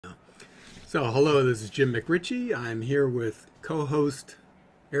So, hello, this is Jim McRitchie. I'm here with co host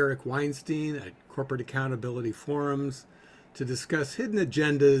Eric Weinstein at Corporate Accountability Forums to discuss hidden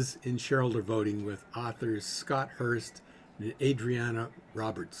agendas in shareholder voting with authors Scott Hirst and Adriana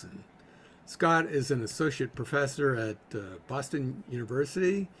Robertson. Scott is an associate professor at Boston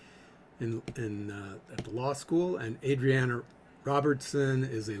University at the law school, and Adriana Robertson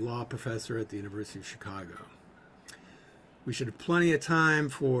is a law professor at the University of Chicago. We should have plenty of time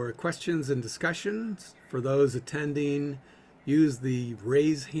for questions and discussions. For those attending, use the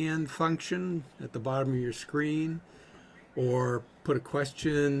raise hand function at the bottom of your screen or put a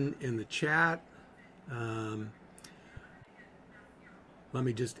question in the chat. Let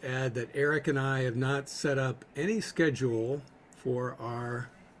me just add that Eric and I have not set up any schedule for our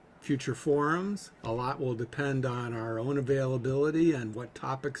future forums. A lot will depend on our own availability and what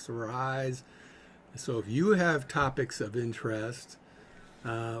topics arise. So if you have topics of interest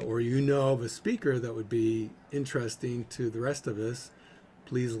or you know of a speaker that would be interesting to the rest of us,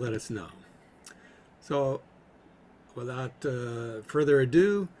 please let us know. So without further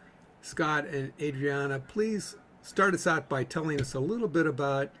ado, Scott and Adriana, please start us out by telling us a little bit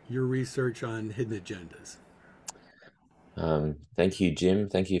about your research on hidden agendas. Thank you, Jim.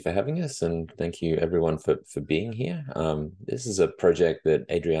 Thank you for having us, and thank you everyone for being here. This is a project that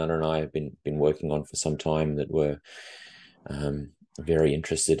Adriana and I have been working on for some time that we're very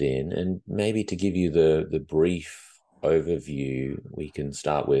interested in. And maybe to give you the brief overview, we can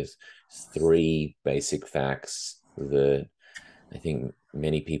start with three basic facts that I think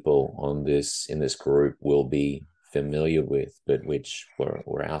many people in this group will be familiar with, but which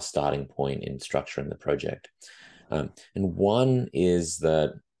were our starting point in structuring the project. And one is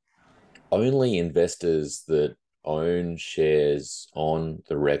that only investors that own shares on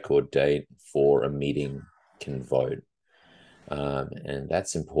the record date for a meeting can vote. And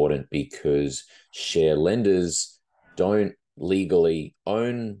that's important because share lenders don't legally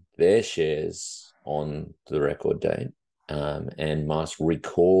own their shares on the record date and must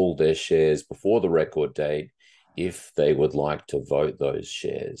recall their shares before the record date if they would like to vote those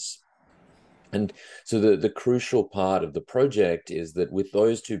shares. And so the crucial part of the project is that with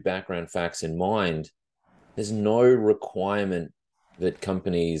those two background facts in mind, there's no requirement that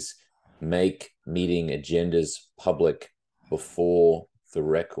companies make meeting agendas public before the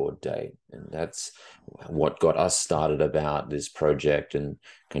record date. And that's what got us started about this project and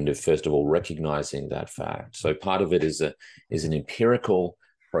kind of, first of all, recognizing that fact. So part of it is an empirical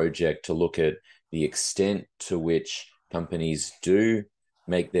project to look at the extent to which companies do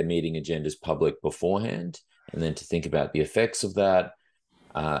make their meeting agendas public beforehand, and then to think about the effects of that,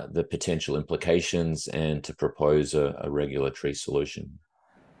 the potential implications, and to propose a regulatory solution.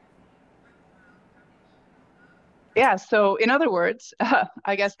 Yeah, so in other words,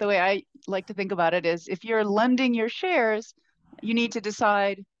 I guess the way I like to think about it is if you're lending your shares, you need to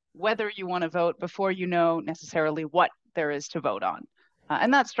decide whether you want to vote before you know necessarily what there is to vote on.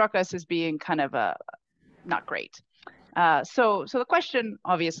 And that struck us as being kind of not great. So the question,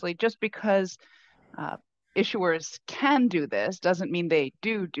 obviously, just because issuers can do this doesn't mean they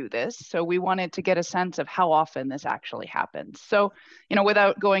do this. So we wanted to get a sense of how often this actually happens. So,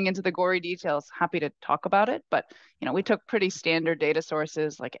 without going into the gory details, happy to talk about it. But, we took pretty standard data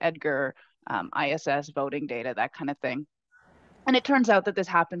sources like Edgar, ISS, voting data, that kind of thing. And it turns out that this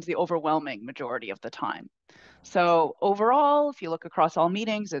happens the overwhelming majority of the time. So overall, if you look across all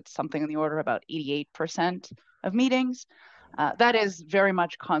meetings, it's something in the order of about 88% of meetings. That is very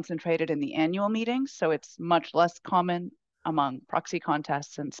much concentrated in the annual meetings, so it's much less common among proxy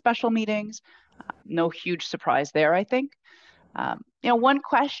contests and special meetings. No huge surprise there, I think. One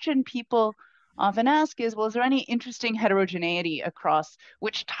question people often ask is, well, is there any interesting heterogeneity across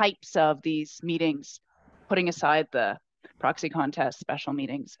which types of these meetings, putting aside the proxy contests, special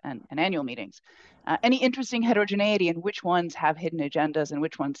meetings, and annual meetings? Any interesting heterogeneity in which ones have hidden agendas and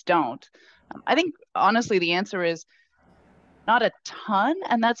which ones don't? I think, honestly, the answer is not a ton,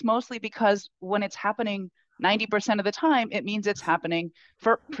 and that's mostly because when it's happening 90% of the time, it means it's happening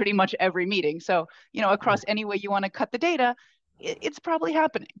for pretty much every meeting. So, across any way you want to cut the data, it's probably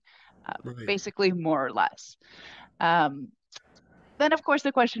happening, basically more or less. Then, of course,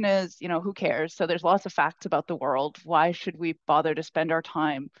 the question is, who cares? So there's lots of facts about the world. Why should we bother to spend our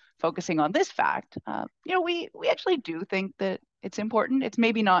time focusing on this fact? We actually do think that it's important. It's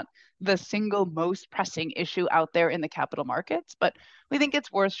maybe not the single most pressing issue out there in the capital markets, but we think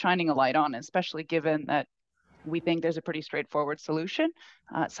it's worth shining a light on, especially given that we think there's a pretty straightforward solution,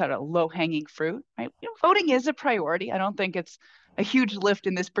 sort of low-hanging fruit, right? Voting is a priority. I don't think it's a huge lift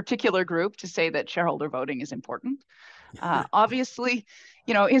in this particular group to say that shareholder voting is important. Obviously,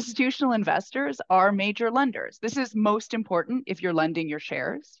 institutional investors are major lenders. This is most important if you're lending your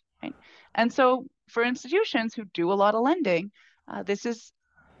shares, right? And so for institutions who do a lot of lending, this is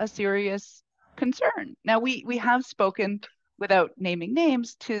a serious concern. Now, we have spoken, without naming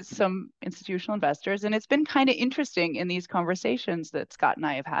names, to some institutional investors, and it's been kind of interesting in these conversations that Scott and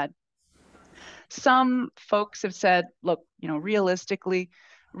I have had. Some folks have said, look, realistically,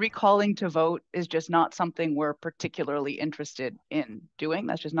 recalling to vote is just not something we're particularly interested in doing.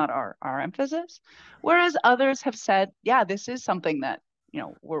 That's just not our emphasis. Whereas others have said, yeah, this is something that,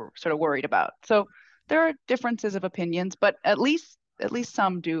 we're sort of worried about. So there are differences of opinions, but at least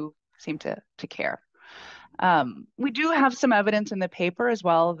some do seem to care. We do have some evidence in the paper as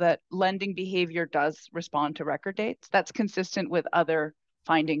well that lending behavior does respond to record dates. That's consistent with other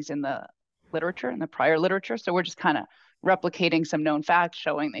findings in the literature, in the prior literature. So we're just kind of replicating some known facts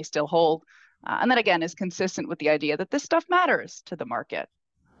showing they still hold. And that, again, is consistent with the idea that this stuff matters to the market.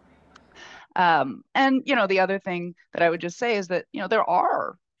 And, the other thing that I would just say is that, there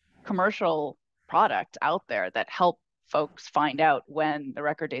are commercial products out there that help folks find out when the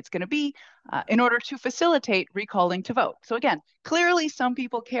record date's going to be in order to facilitate recalling to vote. So again, clearly some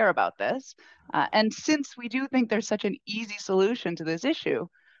people care about this. And since we do think there's such an easy solution to this issue,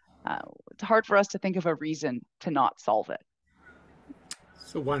 it's hard for us to think of a reason to not solve it.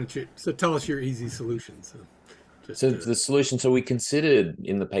 So tell us your easy solutions. So the solution, so we considered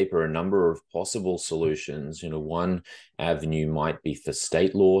in the paper a number of possible solutions. One avenue might be for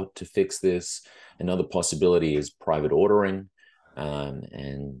state law to fix this. Another possibility is private ordering.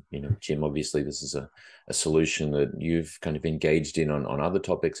 And, Jim, obviously this is a solution that you've kind of engaged in on other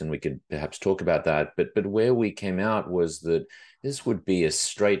topics, and we could perhaps talk about that. But where we came out was that this would be a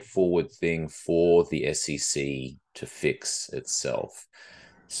straightforward thing for the SEC to fix itself.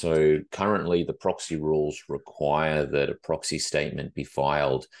 So currently the proxy rules require that a proxy statement be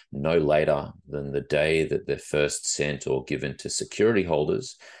filed no later than the day that they're first sent or given to security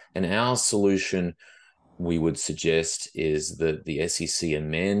holders. And our solution, we would suggest, is that the SEC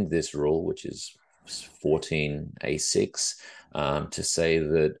amend this rule, which is 14A6, to say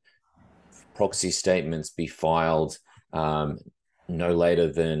that proxy statements be filed no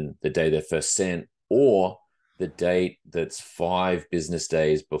later than the day they're first sent, or the date that's 5 business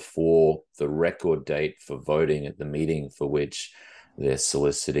days before the record date for voting at the meeting for which they're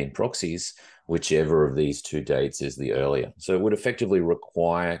soliciting proxies, whichever of these 2 dates is the earlier. So it would effectively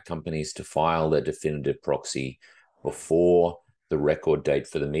require companies to file their definitive proxy before the record date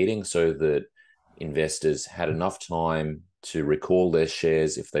for the meeting, so that investors had enough time to recall their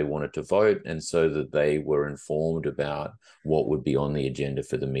shares if they wanted to vote, and so that they were informed about what would be on the agenda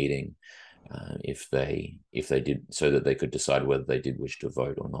for the meeting. If they did, so that they could decide whether they did wish to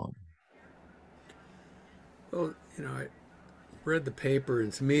vote or not. Well, I read the paper,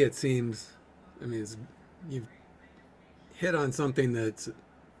 and to me it seems, you've hit on something that's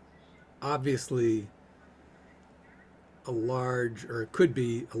obviously a large, or it could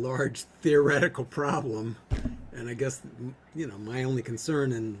be a large theoretical problem. And I guess, my only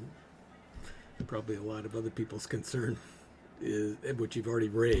concern, and probably a lot of other people's concern, is, which you've already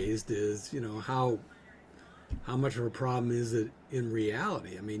raised, is how much of a problem is it in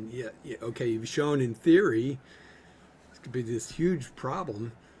reality? Okay, you've shown in theory this could be this huge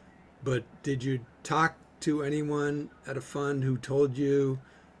problem, but did you talk to anyone at a fund who told you,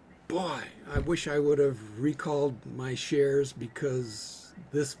 boy, I wish I would have recalled my shares because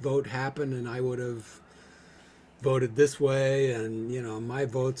this vote happened and I would have voted this way, and my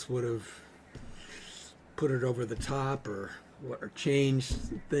votes would have put it over the top or change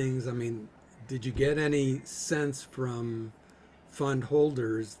things? Did you get any sense from fund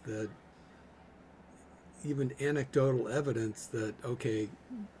holders that, even anecdotal evidence that, okay,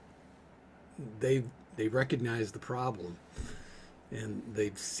 they recognize the problem and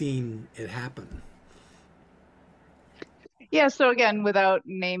they've seen it happen? Yeah, so again, without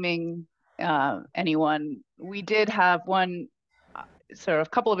naming anyone, we did have one sort of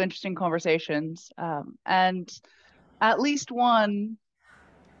couple of interesting conversations, and at least one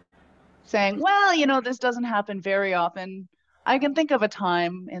saying, well, this doesn't happen very often. I can think of a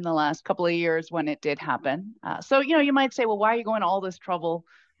time in the last couple of years when it did happen. So, you might say, well, why are you going to all this trouble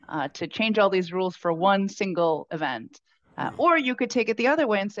to change all these rules for one single event? Or you could take it the other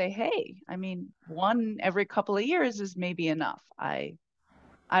way and say, hey, one every couple of years is maybe enough. I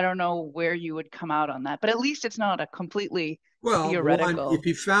don't know where you would come out on that, but at least it's not a completely theoretical. If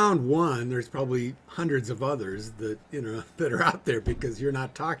you found one, there's probably hundreds of others that that are out there, because you're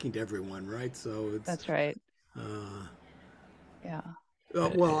not talking to everyone, right? So that's right.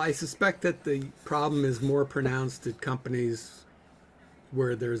 Well, I suspect that the problem is more pronounced at companies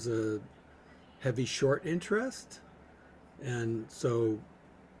where there's a heavy short interest, and so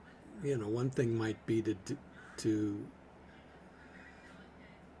one thing might be to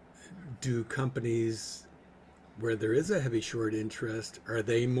do companies where there is a heavy short interest, are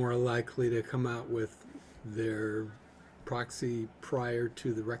they more likely to come out with their proxy prior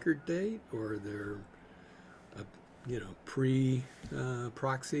to the record date, or their pre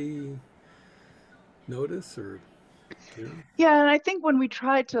proxy notice, or Yeah, and I think when we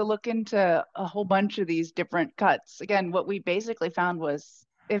tried to look into a whole bunch of these different cuts, again, what we basically found was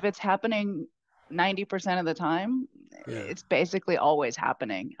if it's happening 90% of the time, it's basically always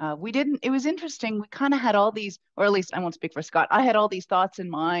happening. It was interesting. We kind of had all these, or at least I won't speak for Scott, I had all these thoughts in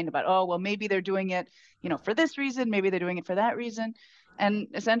mind about, oh, well, maybe they're doing it, for this reason, maybe they're doing it for that reason. And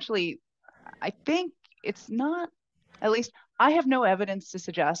essentially, I think it's not, at least I have no evidence to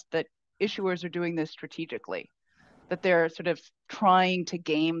suggest that issuers are doing this strategically, that they're sort of trying to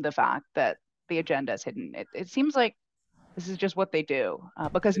game the fact that the agenda is hidden. It seems like this is just what they do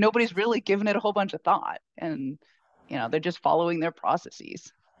because nobody's really given it a whole bunch of thought, and they're just following their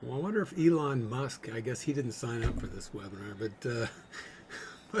processes. Well, I wonder if Elon Musk, I guess he didn't sign up for this webinar,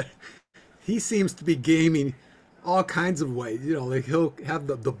 but he seems to be gaming all kinds of ways. Like he'll have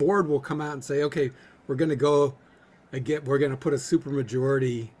the board will come out and say, okay, we're going to go we're going to put a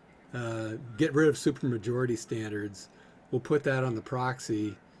supermajority, get rid of supermajority standards. We'll put that on the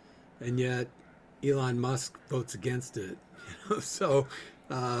proxy, and yet Elon Musk votes against it. So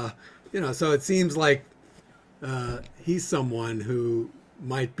so it seems like he's someone who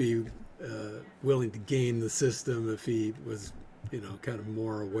might be willing to game the system if he was kind of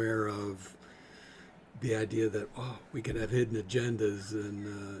more aware of the idea that we could have hidden agendas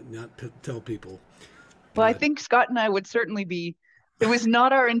and not tell people. Well, I think Scott and I would certainly be. It was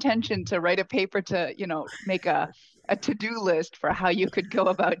not our intention to write a paper to make a to-do list for how you could go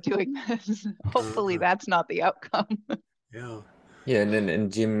about doing this. Hopefully that's not the outcome. Yeah,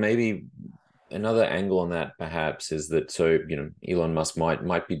 and Jim, maybe another angle on that perhaps is that Elon Musk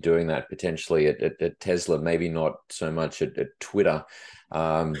might be doing that potentially at Tesla, maybe not so much at Twitter.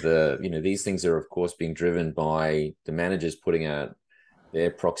 These things are of course being driven by the managers putting out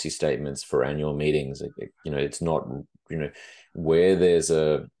their proxy statements for annual meetings. It's not where there's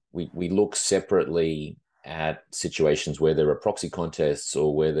we look separately at situations where there are proxy contests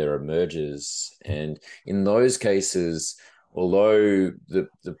or where there are mergers, and in those cases, although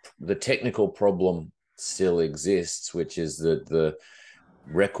the technical problem still exists, which is that the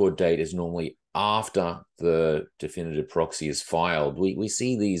record date is normally after the definitive proxy is filed, we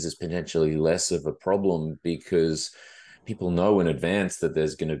see these as potentially less of a problem because people know in advance that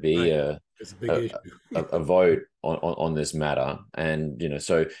there's going to be a vote on this matter. And,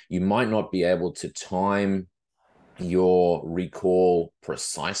 so you might not be able to time your recall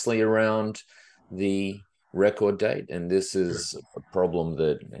precisely around the record date. And this is a problem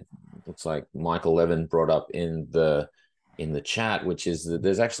that looks like Michael Levin brought up in the chat, which is that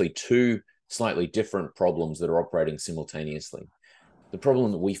there's actually two slightly different problems that are operating simultaneously. The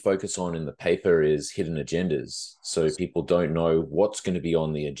problem that we focus on in the paper is hidden agendas. So people don't know what's going to be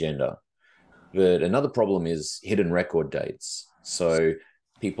on the agenda. But another problem is hidden record dates. So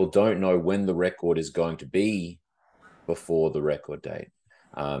people don't know when the record is going to be before the record date.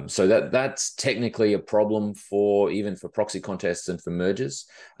 So that's technically a problem even for proxy contests and for mergers.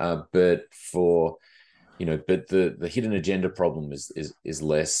 But the hidden agenda problem is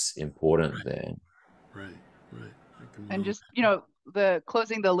less important there. Right. And just, the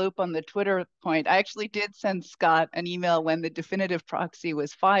closing the loop on the Twitter point, I actually did send Scott an email when the definitive proxy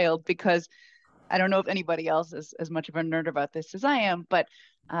was filed, because I don't know if anybody else is as much of a nerd about this as I am, but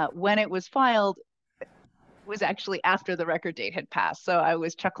when it was filed, it was actually after the record date had passed. So I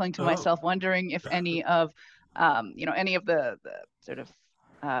was chuckling to myself, wondering if any of, any of the sort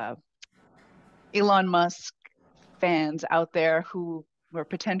of Elon Musk fans out there who were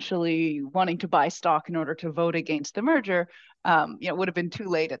potentially wanting to buy stock in order to vote against the merger, it would have been too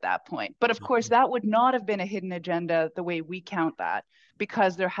late at that point. But of course, that would not have been a hidden agenda the way we count that,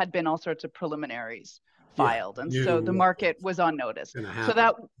 because there had been all sorts of preliminaries filed, and so the market was on notice.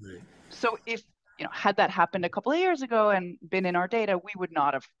 So if had that happened a couple of years ago and been in our data, we would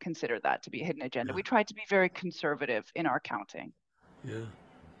not have considered that to be a hidden agenda. We tried to be very conservative in our counting.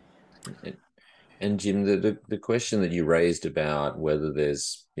 And Jim, the question that you raised about whether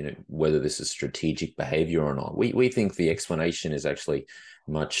there's, whether this is strategic behavior or not, we think the explanation is actually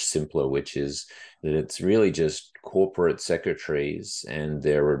much simpler, which is that it's really just corporate secretaries and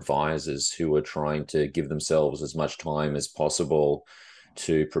their advisors who are trying to give themselves as much time as possible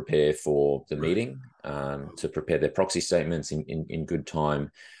to prepare for the meeting, to prepare their proxy statements in good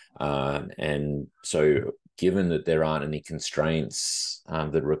time. And so given that there aren't any constraints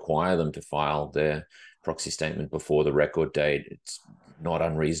that require them to file their proxy statement before the record date, it's not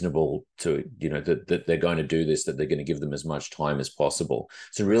unreasonable to, that they're going to do this, that they're going to give them as much time as possible.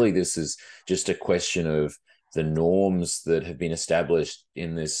 So really, this is just a question of the norms that have been established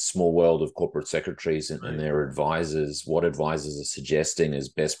in this small world of corporate secretaries and their advisors, what advisors are suggesting as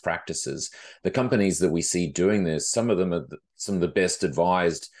best practices. The companies that we see doing this, some of them are some of the best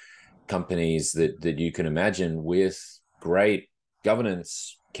advised companies that you can imagine, with great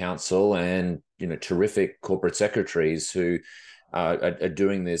governance council and terrific corporate secretaries who are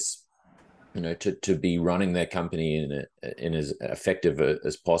doing this, to be running their company in as effective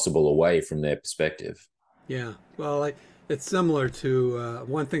as possible away from their perspective. Yeah, well, it's similar to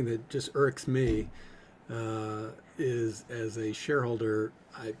one thing that just irks me is, as a shareholder,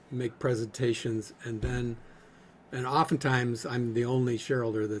 I make presentations, and oftentimes I'm the only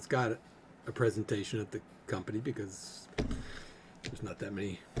shareholder that's got a presentation at the company because there's not that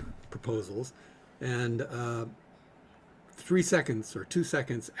many proposals, and 3 seconds or 2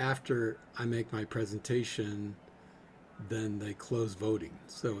 seconds after I make my presentation, then they close voting.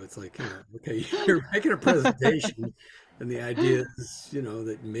 So it's like, okay, you're making a presentation and the idea is,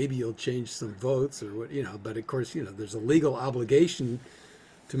 that maybe you'll change some votes or what, but of course, there's a legal obligation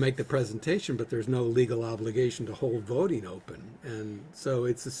to make the presentation, but there's no legal obligation to hold voting open. And so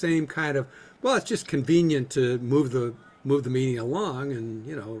it's the same kind of, well, it's just convenient to move the meeting along,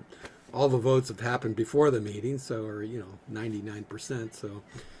 and, all the votes have happened before the meeting, so, or, 99%, so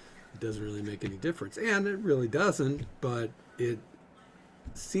it doesn't really make any difference. And it really doesn't, but it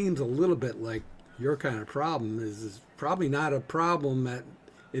seems a little bit like your kind of problem is probably not a problem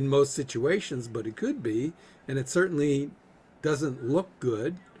in most situations, but it could be, and it certainly doesn't look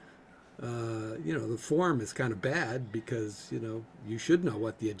good. The form is kind of bad because, you should know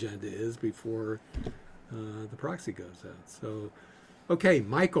what the agenda is before the proxy goes out. So, okay,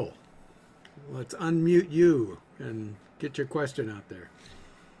 Michael, let's unmute you and get your question out there.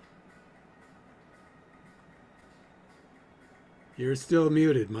 You're still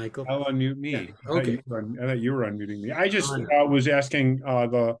muted, Michael. I'll unmute me. Yeah. Okay. I thought you were unmuting me. I just was asking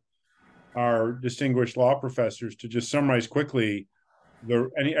our distinguished law professors to just summarize quickly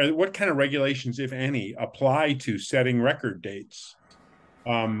what kind of regulations, if any, apply to setting record dates.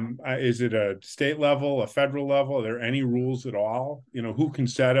 Is it a state level, a federal level? Are there any rules at all? Who can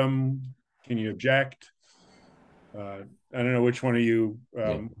set them? Can you object? I don't know which one of you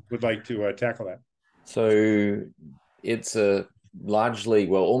would like to tackle that. So it's largely,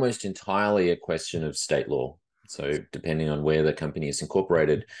 well, almost entirely a question of state law. So depending on where the company is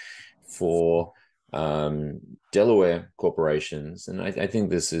incorporated, for Delaware corporations, and I think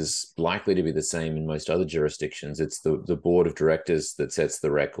this is likely to be the same in most other jurisdictions, it's the board of directors that sets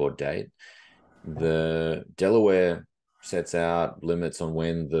the record date. The Delaware sets out limits on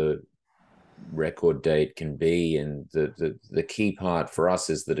when the record date can be, and the key part for us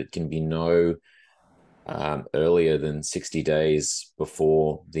is that it can be no earlier than 60 days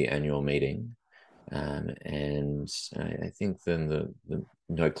before the annual meeting, and I think then the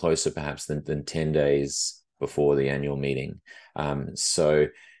no closer perhaps than 10 days before the annual meeting. So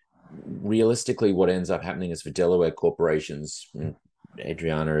realistically, what ends up happening is for Delaware corporations, and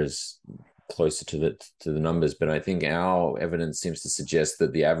Adriana is closer to the numbers, but I think our evidence seems to suggest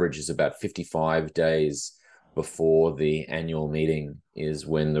that the average is about 55 days before the annual meeting is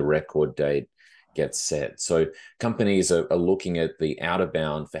when the record date gets set. So companies are looking at the outer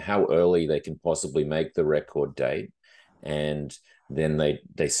bound for how early they can possibly make the record date, and then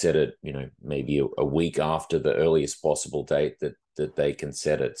they set it, maybe a week after the earliest possible date that they can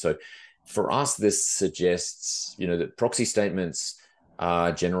set it. So for us, this suggests, that proxy statements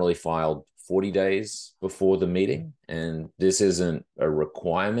are generally filed 40 days before the meeting, and this isn't a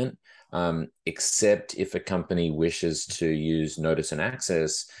requirement, except if a company wishes to use notice and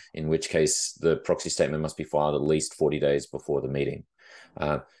access, in which case the proxy statement must be filed at least 40 days before the meeting.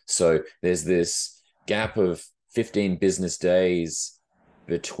 So there's this gap of 15 business days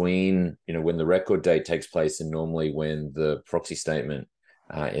between, when the record date takes place and normally when the proxy statement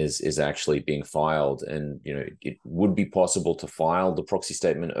is actually being filed. And, it would be possible to file the proxy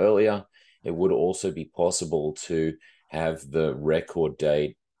statement earlier. It would also be possible to have the record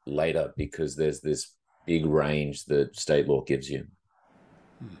date later because there's this big range that state law gives you.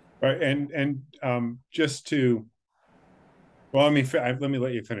 Right, and just to, well, let me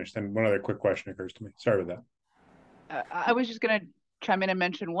let you finish. Then one other quick question occurs to me. Sorry about that. I was just going to chime in and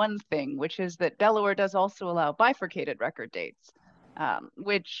mention one thing, which is that Delaware does also allow bifurcated record dates.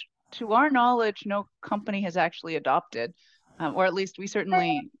 which to our knowledge, no company has actually adopted, or at least we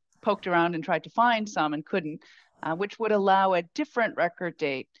certainly poked around and tried to find some and couldn't, which would allow a different record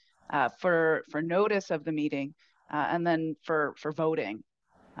date for notice of the meeting and then for voting.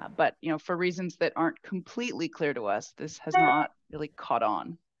 But for reasons that aren't completely clear to us, this has not really caught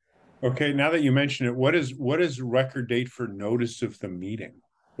on. Okay, now that you mention it, what is record date for notice of the meeting?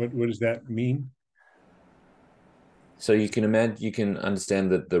 What does that mean? So you can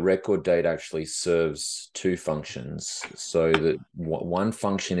understand that the record date actually serves two functions. So that one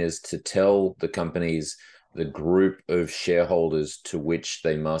function is to tell the companies the group of shareholders to which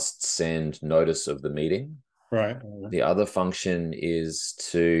they must send notice of the meeting. Right. The other function is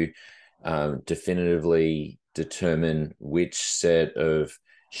to definitively determine which set of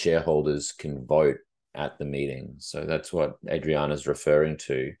shareholders can vote at the meeting. So that's what Adriana's referring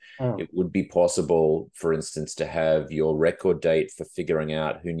to. Oh. It would be possible, for instance, to have your record date for figuring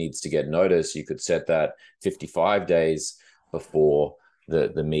out who needs to get notice. You could set that 55 days before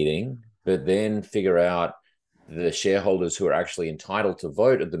the meeting, but then figure out the shareholders who are actually entitled to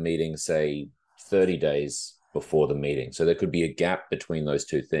vote at the meeting, say 30 days before the meeting. So there could be a gap between those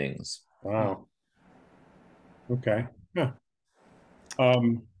two things. Wow. Okay. Yeah.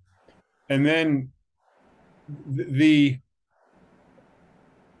 And then the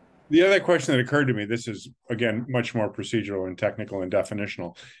other question that occurred to me, this is again much more procedural and technical and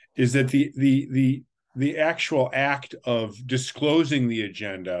definitional, is that the actual act of disclosing the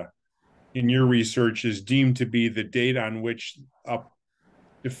agenda in your research is deemed to be the date on which a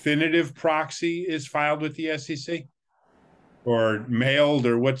definitive proxy is filed with the SEC, or mailed,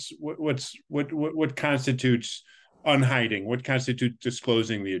 or what constitutes unhiding? What constitutes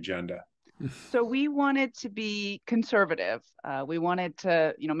disclosing the agenda? So we wanted to be conservative. We wanted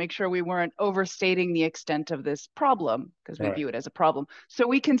to, make sure we weren't overstating the extent of this problem, because we view it as a problem. So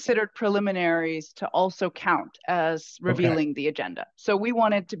we considered preliminaries to also count as revealing the agenda. So we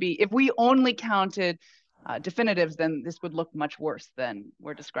wanted to be, if we only counted definitives, then this would look much worse than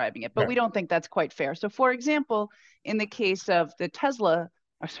we're describing it. But we don't think that's quite fair. So for example, in the case of the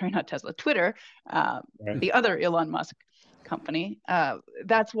Twitter, the other Elon Musk company,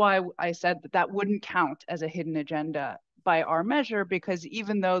 that's why I said that wouldn't count as a hidden agenda by our measure, because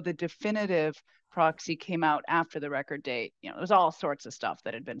even though the definitive proxy came out after the record date, there was all sorts of stuff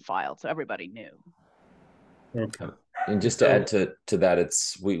that had been filed, so everybody knew. Okay. And just to add to that,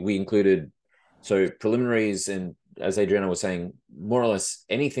 we included preliminaries, and as Adriana was saying, more or less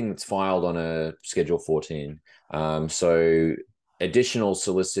anything that's filed on a Schedule 14. So additional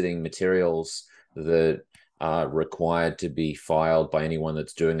soliciting materials that are required to be filed by anyone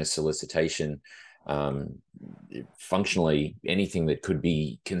that's doing a solicitation. Functionally, anything that could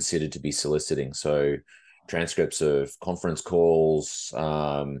be considered to be soliciting. So transcripts of conference calls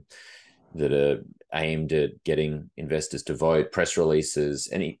that are aimed at getting investors to vote, press releases,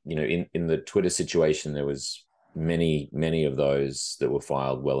 in the Twitter situation, there was many of those that were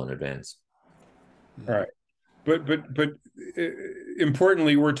filed well in advance. All right. But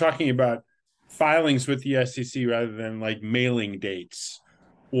importantly, we're talking about filings with the SEC rather than like mailing dates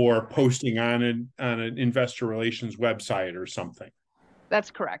or posting on an investor relations website or something.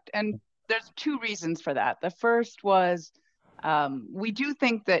 That's correct. And there's two reasons for that. The first was we do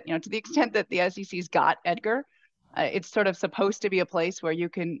think that, to the extent that the SEC's got Edgar, it's sort of supposed to be a place where you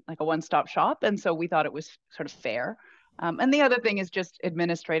can, like a one-stop shop. And so we thought it was sort of fair. And the other thing is just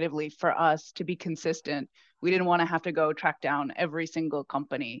administratively for us to be consistent. We didn't want to have to go track down every single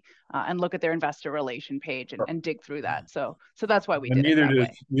company and look at their investor relation page and dig through that. So that's why we did it that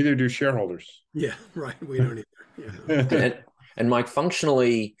way. Neither do shareholders. Yeah, right. We don't either. Yeah. And Mike,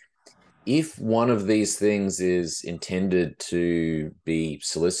 functionally, if one of these things is intended to be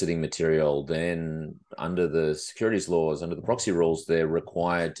soliciting material, then under the securities laws, under the proxy rules, they're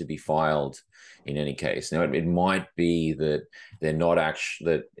required to be filed in any case. Now, it might be that they're not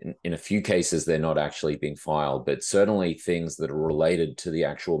actually, that in a few cases, they're not actually being filed, but certainly things that are related to the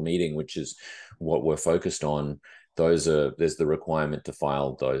actual meeting, which is what we're focused on, there's the requirement to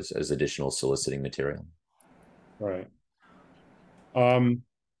file those as additional soliciting material. Right.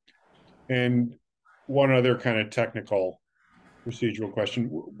 And one other kind of technical procedural question.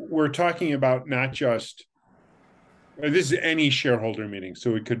 We're talking about not just, this is any shareholder meeting,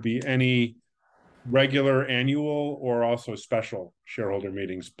 so it could be any regular annual or also special shareholder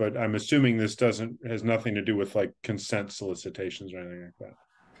meetings, but I'm assuming this has nothing to do with like consent solicitations or anything like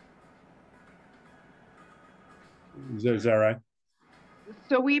that. Is that right?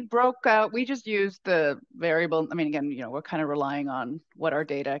 So we just used the variable. I mean, again, we're kind of relying on what our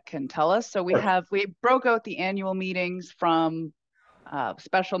data can tell us. So we broke out the annual meetings from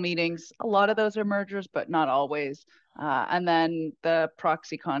special meetings. A lot of those are mergers, but not always. And then the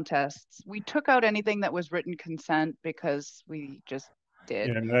proxy contests. We took out anything that was written consent because we just did.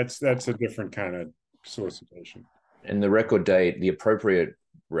 And that's a different kind of solicitation. And the record date, the appropriate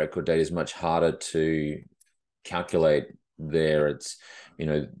record date, is much harder to calculate there. It's,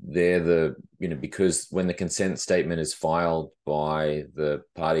 because when the consent statement is filed by the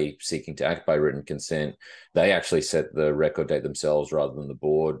party seeking to act by written consent, they actually set the record date themselves rather than the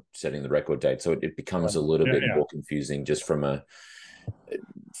board setting the record date. So it becomes a little bit more confusing just from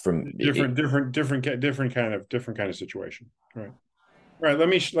different kind of situation. Right. Right. Let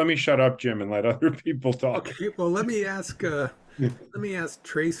me shut up, Jim, and let other people talk. Okay. Well, let me ask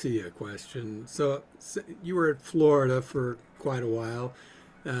Tracy a question. So you were at Florida for quite a while,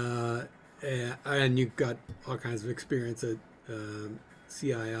 and you've got all kinds of experience at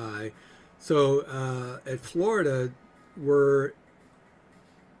CII. So at Florida,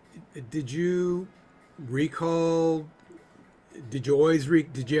 did you recall? Did you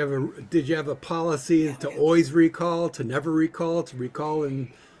have a policy to always recall, to never recall, to recall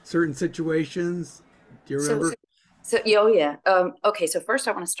in certain situations? Do you remember? Okay, so first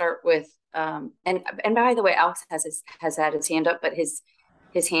I want to start with and by the way, Alex has had his hand up, but his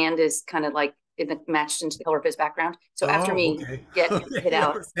hand is kind of like matched into the color of his background. So after me, hit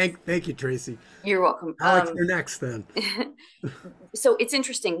Alex. Thank you, Tracy. You're welcome. Alex, you're next then. So it's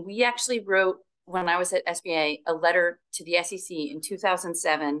interesting. We actually wrote, when I was at SBA, a letter to the SEC in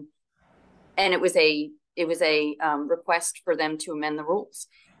 2007, and it was a request for them to amend the rules.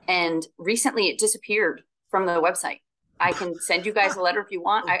 And recently, it disappeared from the website. I can send you guys a letter if you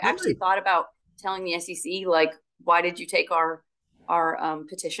want. I actually thought about telling the SEC, like, why did you take our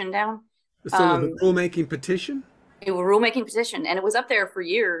petition down? So the rulemaking petition? It was a rulemaking petition, and it was up there for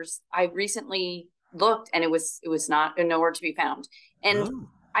years. I recently looked, and it was nowhere to be found. And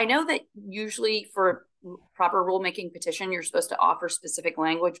I know that usually for proper rulemaking petition, you're supposed to offer specific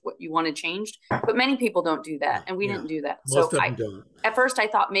language, what you want to change, but many people don't do that, and we didn't do that. Most of them don't. At first I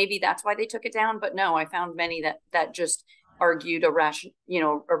thought maybe that's why they took it down, but no, I found many that just argued a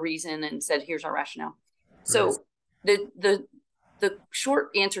reason and said, here's our rationale. So the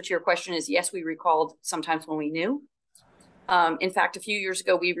short answer to your question is yes, we recalled sometimes when we knew. In fact, a few years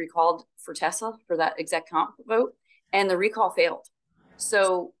ago, we recalled for Tesla for that exec comp vote, and the recall failed.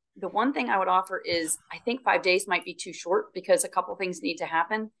 So the one thing I would offer is, I think 5 days might be too short because a couple things need to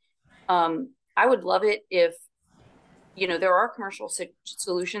happen. I would love it if, there are commercial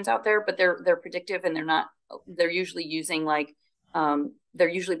solutions out there, but they're predictive, and they're usually using they're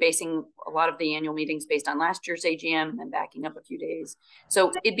usually basing a lot of the annual meetings based on last year's AGM and then backing up a few days.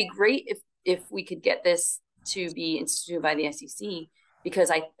 So it'd be great if we could get this to be instituted by the SEC, because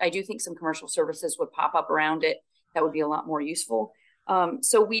I do think some commercial services would pop up around it that would be a lot more useful.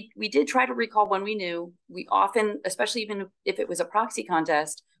 So we did try to recall when we knew. We often, especially even if it was a proxy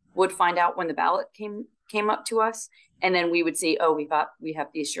contest, would find out when the ballot came up to us, and then we would see, we have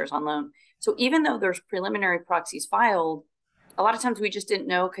these shares on loan. So even though there's preliminary proxies filed, a lot of times we just didn't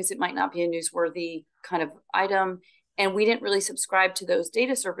know because it might not be a newsworthy kind of item, and we didn't really subscribe to those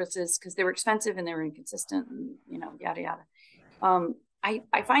data services because they were expensive and they were inconsistent, and yada yada.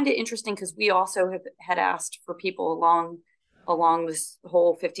 I find it interesting because we also had asked for people along this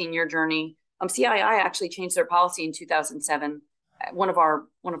whole 15-year journey. CII actually changed their policy in 2007. One of our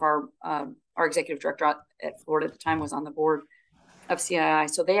executive director at Florida at the time was on the board of CII.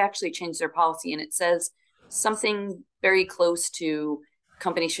 So they actually changed their policy, and it says something very close to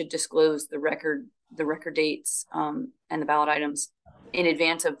companies should disclose the record dates and the ballot items in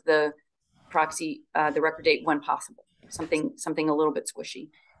advance of the proxy, the record date when possible. Something a little bit squishy.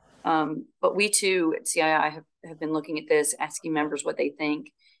 But we too at CII have been looking at this, asking members what they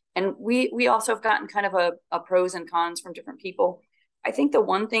think. And we also have gotten kind of a pros and cons from different people. I think the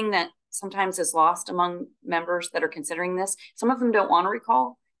one thing that sometimes is lost among members that are considering this, some of them don't want to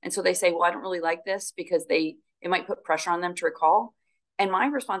recall. And so they say, well, I don't really like this because it might put pressure on them to recall. And my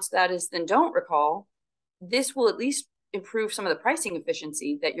response to that is, then don't recall. This will at least improve some of the pricing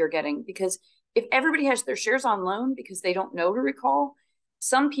efficiency that you're getting, because if everybody has their shares on loan because they don't know to recall,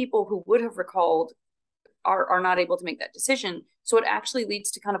 some people who would have recalled are not able to make that decision. So it actually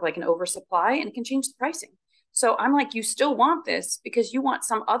leads to kind of like an oversupply, and it can change the pricing. So I'm like, you still want this because you want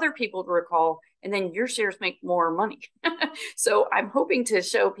some other people to recall, and then your shares make more money. So I'm hoping to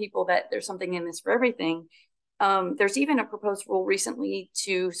show people that there's something in this for everything. There's even a proposed rule recently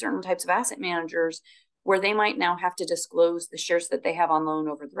to certain types of asset managers where they might now have to disclose the shares that they have on loan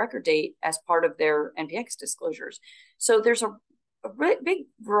over the record date as part of their NPX disclosures. So there's a big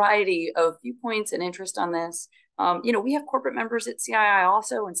variety of viewpoints and interest on this. We have corporate members at CII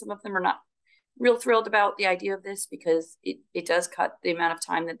also, and some of them are not real thrilled about the idea of this because it does cut the amount of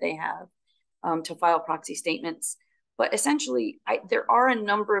time that they have to file proxy statements. But essentially, there are a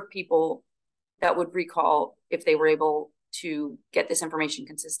number of people that would recall if they were able to get this information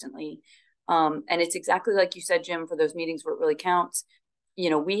consistently. And it's exactly like you said, Jim, for those meetings where it really counts.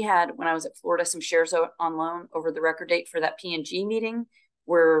 We had, when I was at Florida, some shares on loan over the record date for that P&G meeting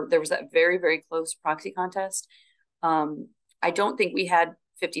where there was that very, very close proxy contest. I don't think we had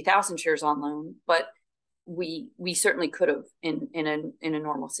 50,000 shares on loan, but we certainly could have in a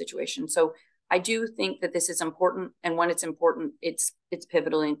normal situation. So I do think that this is important, and when it's important, it's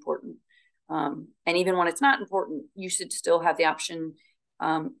pivotally important. And even when it's not important, you should still have the option.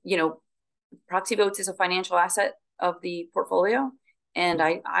 Proxy votes is a financial asset of the portfolio, and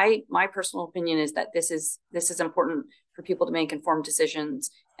my personal opinion is that this is important for people to make informed decisions,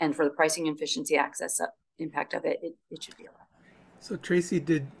 and for the pricing efficiency access impact of it should be allowed. So Tracy,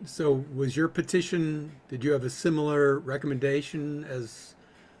 was your petition, did you have a similar recommendation as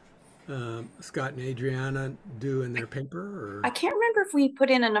Scott and Adriana do in their paper? Or? I can't remember if we put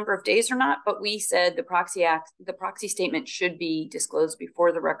in a number of days or not, but we said the proxy statement should be disclosed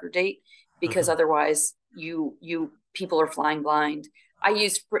before the record date, because otherwise people are flying blind.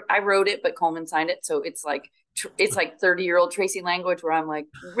 I wrote it, but Coleman signed it, so it's like 30-year-old Tracy language where I'm like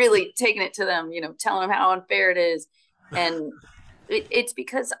really taking it to them, telling them how unfair it is, and it's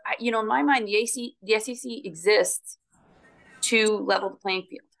because in my mind the SEC exists to level the playing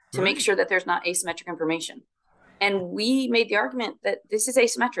field, to make sure that there's not asymmetric information. And we made the argument that this is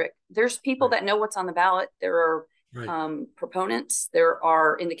asymmetric. There's people that know what's on the ballot. There are proponents. There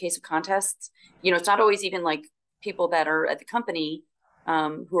are, in the case of contests, it's not always even like people that are at the company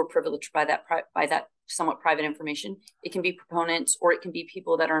who are privileged by that somewhat private information. It can be proponents, or it can be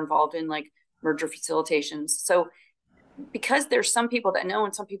people that are involved in like merger facilitations. So because there's some people that know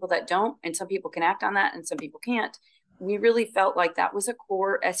and some people that don't, and some people can act on that and some people can't, we really felt like that was a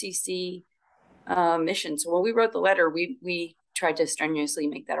core SEC mission. So when we wrote the letter, we tried to strenuously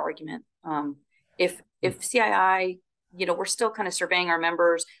make that argument. If CII, we're still kind of surveying our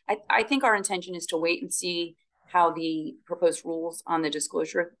members. I think our intention is to wait and see how the proposed rules on the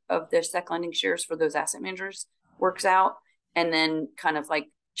disclosure of the SEC lending shares for those asset managers works out, and then kind of like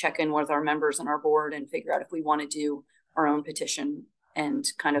check in with our members and our board and figure out if we want to do our own petition and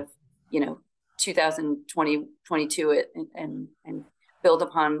kind of 2022 it and build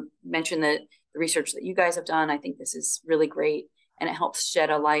upon, mention that the research that you guys have done. I think this is really great, and it helps shed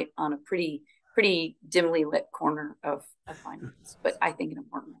a light on a pretty dimly lit corner of finance, but I think an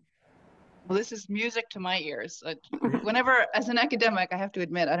important one. Well, this is music to my ears. Whenever, as an academic, I have to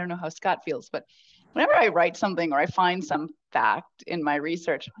admit, I don't know how Scott feels, but whenever I write something or I find some fact in my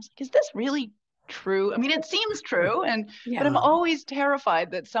research, I was like, is this really true? I mean, it seems true, but I'm always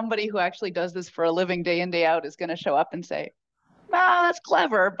terrified that somebody who actually does this for a living day in, day out is going to show up and say, that's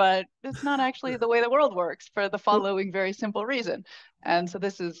clever, but it's not actually the way the world works for the following very simple reason. And so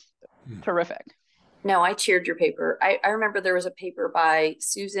this is terrific. No, I cheered your paper. I remember there was a paper by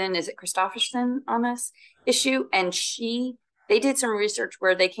Susan, is it Christofferson, on this issue? And they did some research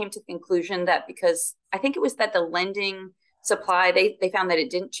where they came to the conclusion that, because I think it was that the lending supply, they found that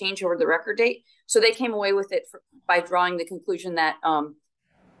it didn't change over the record date. So they came away with it by drawing the conclusion that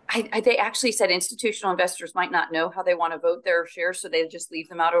they actually said institutional investors might not know how they want to vote their shares, so they just leave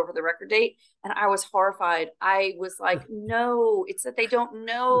them out over the record date. And I was horrified. I was like, no, it's that they don't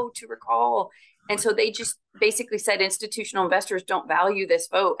know to recall. And so they just basically said institutional investors don't value this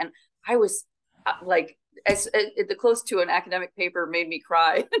vote. And I was like, as the close to an academic paper made me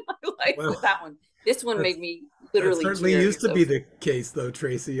cry in my life with that one. This one made me literally. That certainly used to be the case, though,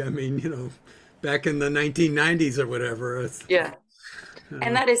 Tracy. I mean, back in the 1990s or whatever. Yeah.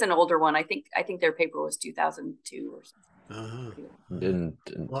 And that is an older one. I think their paper was 2002 or something.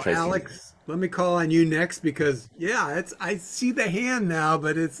 Well, Tracy. Alex, let me call on you next, because I see the hand now,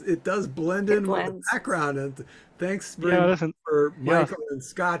 but it does blend in with the background. And thanks for Michael and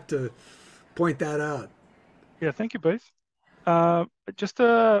Scott to point that out. Yeah, thank you both. Just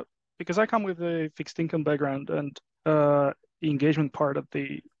because I come with a fixed income background, and the engagement part of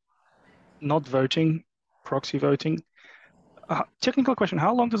the not voting, proxy voting. Technical question: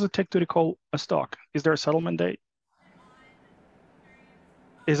 how long does it take to recall a stock? Is there a settlement date?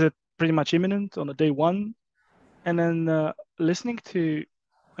 Is it pretty much imminent on the day one? And then listening to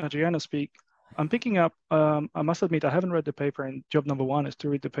Adriana speak, I'm picking up, I must admit, I haven't read the paper, and job number one is to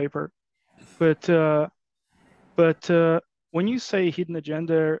read the paper. But when you say hidden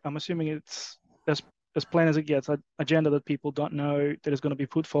agenda, I'm assuming it's as plain as it gets, an agenda that people don't know that is going to be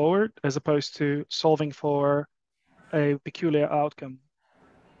put forward, as opposed to solving for a peculiar outcome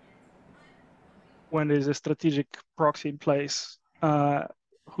when there's a strategic proxy in place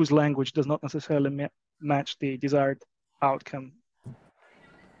whose language does not necessarily match the desired outcome?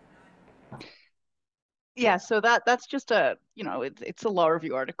 Yeah, so that's just a, it's a law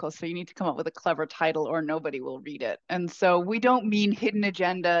review article, so you need to come up with a clever title or nobody will read it. And so we don't mean hidden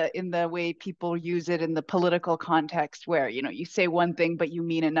agenda in the way people use it in the political context where, you say one thing, but you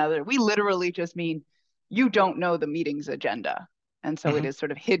mean another. We literally just mean you don't know the meeting's agenda. And so it is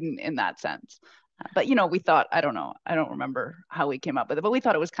sort of hidden in that sense. But, we thought, I don't know, I don't remember how we came up with it, but we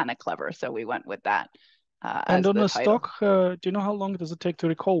thought it was kind of clever. So we went with that and as on the a title. stock, do you know how long does it take to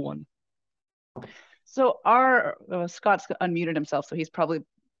recall one? So Scott's unmuted himself, so he's probably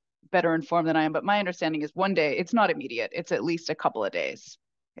better informed than I am. But my understanding is one day. It's not immediate. It's at least a couple of days.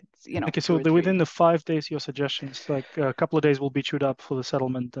 It's Okay, so within the 5 days, your suggestions, like a couple of days will be chewed up for the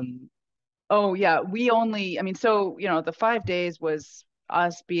settlement and. Oh yeah, the 5 days was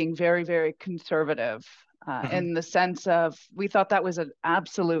us being very, very conservative in the sense of we thought that was an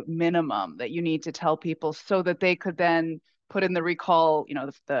absolute minimum that you need to tell people so that they could then put in the recall,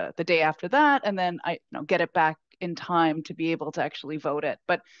 the day after that, and then get it back in time to be able to actually vote it.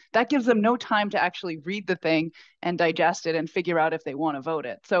 But that gives them no time to actually read the thing and digest it and figure out if they want to vote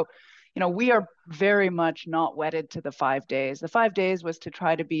it. So, we are very much not wedded to the 5 days. The 5 days was to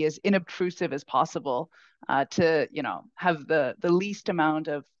try to be as inobtrusive as possible, to have the least amount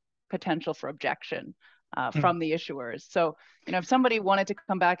of potential for objection from the issuers. So, if somebody wanted to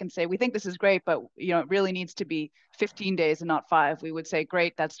come back and say, we think this is great, but it really needs to be 15 days and not 5, we would say,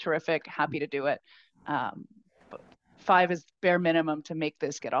 great, that's terrific, happy to do it. But 5 is bare minimum to make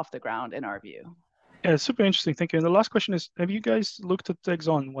this get off the ground in our view. Yeah, it's super interesting. Thank you. And the last question is, have you guys looked at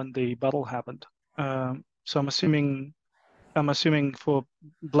Exxon when the battle happened? So I'm assuming for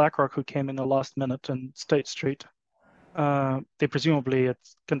BlackRock, who came in the last minute, and State Street, they presumably had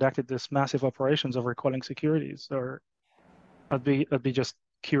conducted this massive operations of recalling securities. Or I'd be just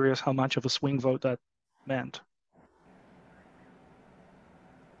curious how much of a swing vote that meant.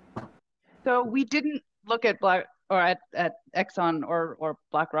 So we didn't look at at Exxon or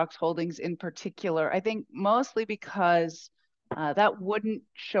BlackRock's holdings in particular. I think mostly because that wouldn't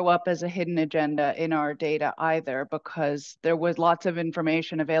show up as a hidden agenda in our data either, because there was lots of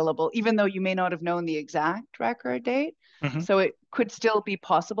information available, even though you may not have known the exact record date. So it could still be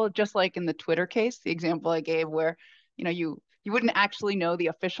possible, just like in the Twitter case, the example I gave, where you wouldn't actually know the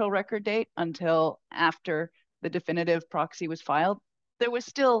official record date until after the definitive proxy was filed. There was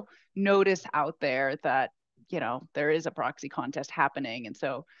still notice out there that there is a proxy contest happening. And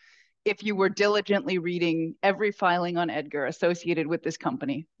so if you were diligently reading every filing on Edgar associated with this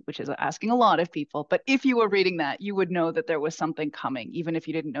company, which is asking a lot of people, but if you were reading that, you would know that there was something coming, even if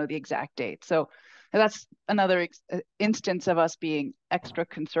you didn't know the exact date. So that's another instance of us being extra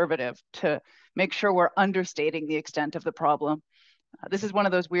conservative to make sure we're understating the extent of the problem. This is one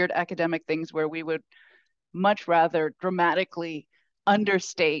of those weird academic things where we would much rather dramatically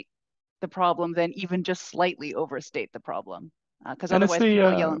understate the problem than even just slightly overstate the problem, because otherwise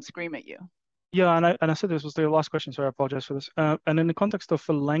people yell and scream at you. Yeah, and I said this was the last question, so I apologize for this. And in the context of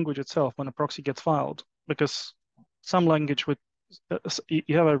the language itself, when a proxy gets filed, because some language with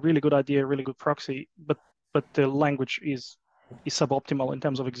you have a really good idea, really good proxy, but the language is suboptimal in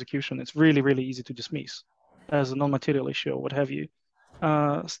terms of execution. It's really, really easy to dismiss as a non-material issue or what have you.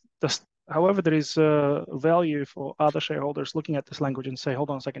 However, there is value for other shareholders looking at this language and say, hold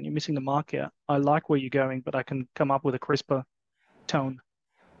on a second, you're missing the mark here. I like where you're going, but I can come up with a crisper tone.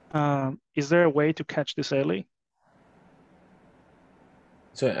 Is there a way to catch this early?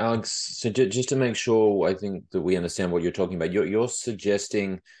 So Alex, just to make sure, I think that we understand what you're talking about, you're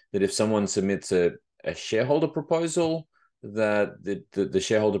suggesting that if someone submits a shareholder proposal, that the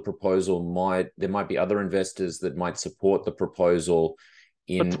shareholder proposal there might be other investors that might support the proposal,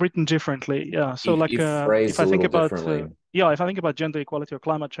 but written differently, yeah. So if I think about gender equality or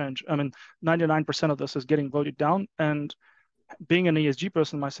climate change, I mean, 99% of this is getting voted down. And being an ESG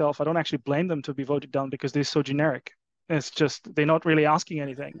person myself, I don't actually blame them to be voted down because they're so generic. It's just they're not really asking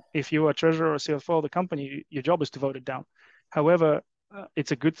anything. If you are treasurer or CFO of the company, your job is to vote it down. However,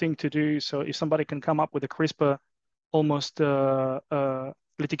 it's a good thing to do. So if somebody can come up with a crisper, almost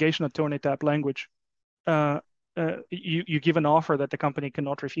litigation attorney type language, you give an offer that the company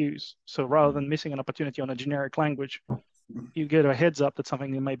cannot refuse. So rather than missing an opportunity on a generic language, you get a heads up that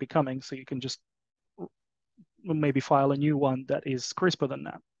something may be coming, so you can just maybe file a new one that is crisper than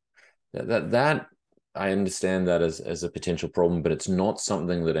that. That I understand that as a potential problem, but it's not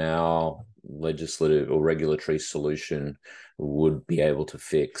something that our legislative or regulatory solution would be able to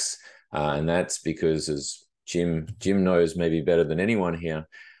fix. And that's because, as Jim knows maybe better than anyone here,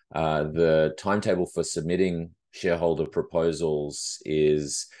 the timetable for submitting shareholder proposals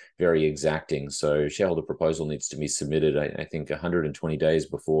is very exacting. So shareholder proposal needs to be submitted, I think, 120 days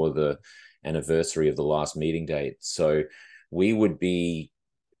before the anniversary of the last meeting date. So we would be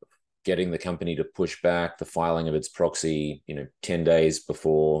getting the company to push back the filing of its proxy, 10 days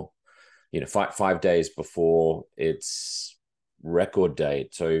before, 5 days before its record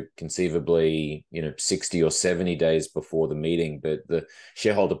date. So conceivably, 60 or 70 days before the meeting, but the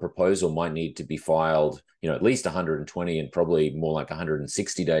shareholder proposal might need to be filed, at least 120 and probably more like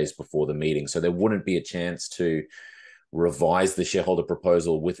 160 days before the meeting. So there wouldn't be a chance to revise the shareholder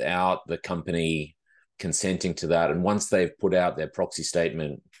proposal without the company consenting to that. And once they've put out their proxy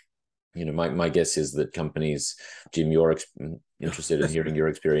statement, my guess is that companies, Jim, you're interested in hearing your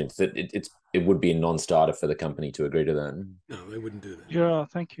experience, that it would be a non-starter for the company to agree to that. No, they wouldn't do that. Yeah,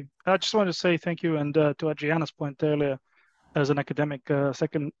 thank you. I just wanted to say thank you, and to Adriana's point earlier, as an academic,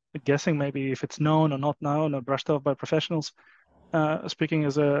 second guessing maybe if it's known or not known or brushed off by professionals. Speaking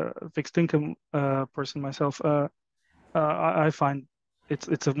as a fixed income person myself, I find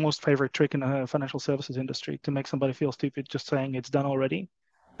it's a most favorite trick in the financial services industry to make somebody feel stupid just saying it's done already.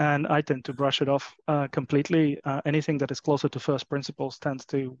 And I tend to brush it off completely. Anything that is closer to first principles tends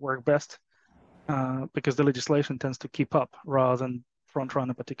to work best because the legislation tends to keep up rather than front run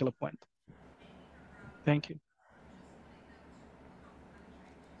a particular point. Thank you.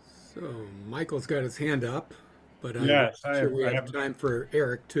 So Michael's got his hand up, but I'm sure we have time for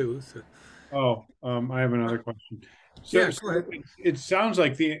Eric too. So. I have another question. So it sounds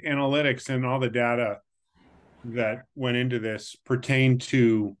like the analytics and all the data that went into this pertain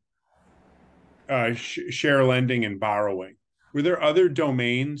to share lending and borrowing. Were there other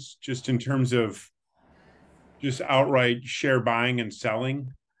domains just in terms of just outright share buying and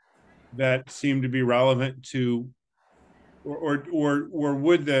selling that seem to be relevant to, or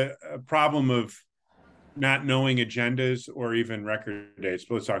would the problem of not knowing agendas or even record dates,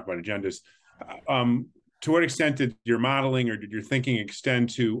 but let's talk about agendas, to what extent did your modeling or did your thinking extend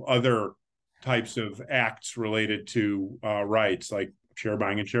to other types of acts related to rights like share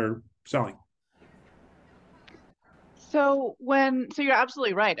buying and share selling? So you're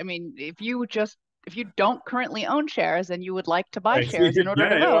absolutely right. I mean, if you don't currently own shares and you would like to buy shares in order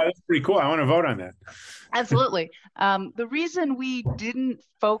to vote. That's pretty cool. I want to vote on that. Absolutely. The reason we didn't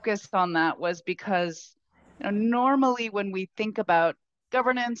focus on that was because normally when we think about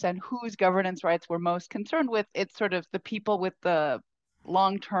governance and whose governance rights we're most concerned with, it's sort of the people with the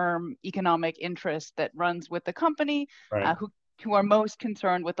long-term economic interest that runs with the company, right. who are most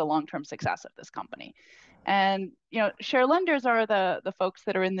concerned with the long-term success of this company. And share lenders are the folks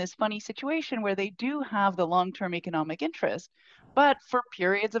that are in this funny situation where they do have the long-term economic interest, but for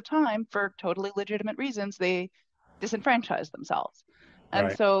periods of time, for totally legitimate reasons, they disenfranchise themselves. And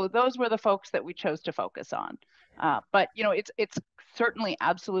right. so those were the folks that we chose to focus on. But it's certainly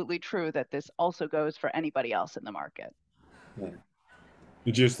absolutely true that this also goes for anybody else in the market. Right.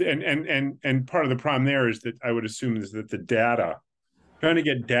 Just and part of the problem there is that I would assume is that the data, trying to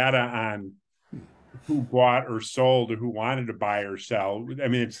get data on who bought or sold or who wanted to buy or sell. I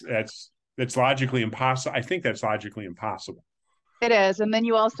mean, that's logically impossible. I think that's logically impossible. It is. And then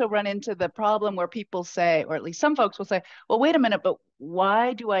you also run into the problem where people say, or at least some folks will say, well, wait a minute, but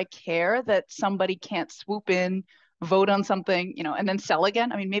why do I care that somebody can't swoop in, vote on something, and then sell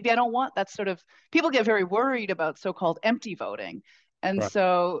again? I mean, maybe I don't want that sort of, people get very worried about so-called empty voting. And right.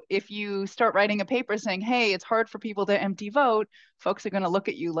 So if you start writing a paper saying, hey, it's hard for people to empty vote, folks are going to look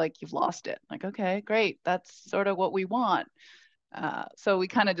at you like you've lost it. Like, okay, great. That's sort of what we want. So we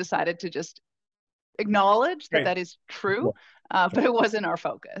kind of decided to just acknowledge that that is true, but it wasn't our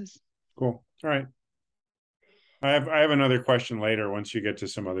focus. Cool. All right. I have another question later once you get to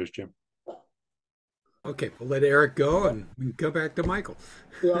some others, Jim. Okay, we'll let Eric go and we can go back to Michael.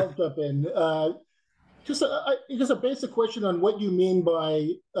 Yeah, I'll jump in. Just a basic question on what you mean by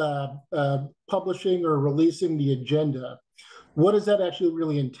publishing or releasing the agenda. What does that actually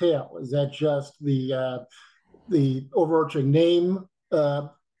really entail? Is that just the overarching name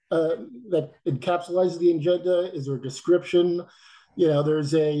that encapsulates the agenda? Is there a description?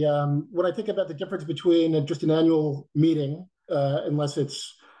 There's when I think about the difference between just an annual meeting, unless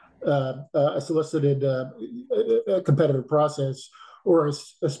it's a solicited competitive process, or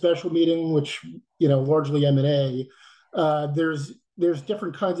a special meeting, which largely M&A, there's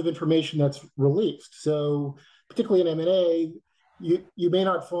different kinds of information that's released. So particularly in M&A, you may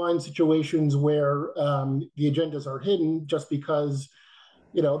not find situations where the agendas are hidden just because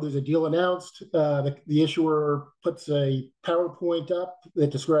there's a deal announced. The issuer puts a PowerPoint up that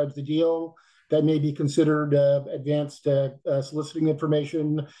describes the deal, that may be considered advanced soliciting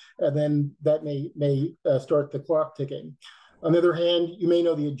information, and then that may start the clock ticking. On the other hand, you may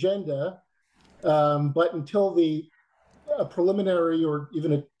know the agenda, but until a preliminary or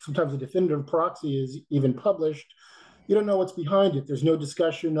even sometimes a definitive proxy is even published, you don't know what's behind it. There's no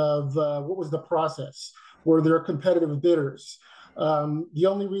discussion of what was the process. Were there competitive bidders? The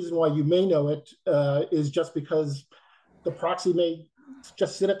only reason why you may know it is just because the proxy may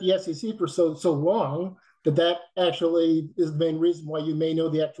just sit at the SEC for so long that actually is the main reason why you may know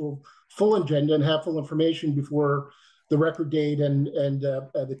the actual full agenda and have full information before the record date and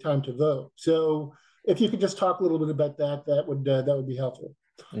the time to vote. So if you could just talk a little bit about that, that would be helpful.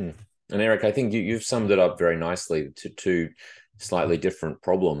 Mm. And Eric, I think you've summed it up very nicely to two slightly different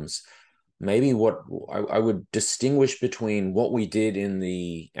problems. Maybe what I would distinguish between what we did in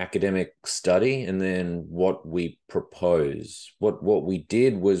the academic study and then what we propose. What we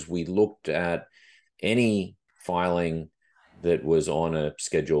did was we looked at any filing that was on a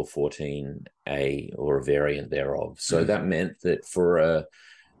Schedule 14A or a variant thereof. So that meant that for a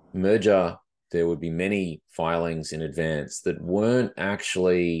merger, there would be many filings in advance that weren't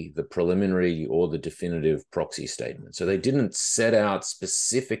actually the preliminary or the definitive proxy statement. So they didn't set out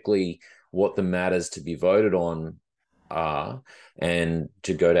specifically what the matters to be voted on are. And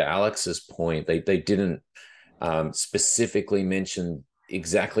to go to Alex's point, they didn't specifically mention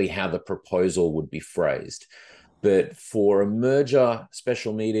exactly how the proposal would be phrased. But for a merger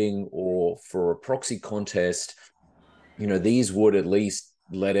special meeting or for a proxy contest, these would at least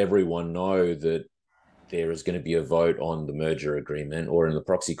let everyone know that there is going to be a vote on the merger agreement, or in the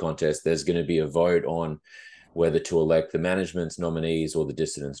proxy contest, there's going to be a vote on whether to elect the management's nominees or the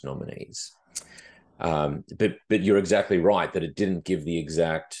dissidents' nominees. But you're exactly right that it didn't give the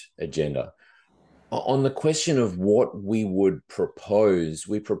exact agenda. On the question of what we would propose,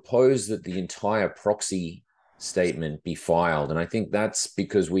 we propose that the entire proxy statement be filed. And I think that's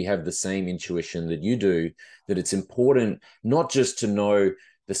because we have the same intuition that you do, that it's important not just to know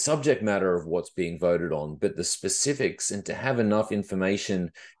the subject matter of what's being voted on, but the specifics, and to have enough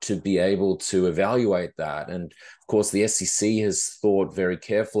information to be able to evaluate that. And of course, the SEC has thought very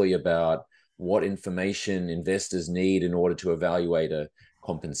carefully about what information investors need in order to evaluate a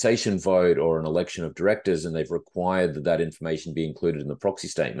compensation vote or an election of directors, and they've required that information be included in the proxy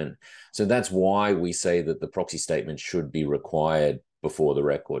statement. So that's why we say that the proxy statement should be required before the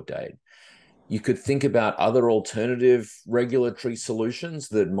record date. You could think about other alternative regulatory solutions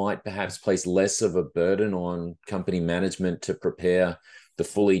that might perhaps place less of a burden on company management to prepare the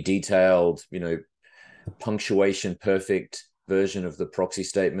fully detailed, punctuation perfect version of the proxy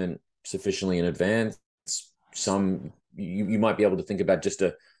statement sufficiently in advance. You might be able to think about just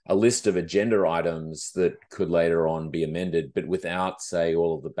a list of agenda items that could later on be amended, but without, say,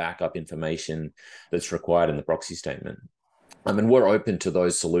 all of the backup information that's required in the proxy statement. I mean, we're open to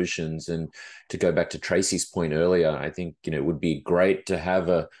those solutions. And to go back to Tracy's point earlier, I think, it would be great to have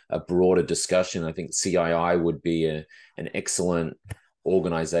a broader discussion. I think CII would be an excellent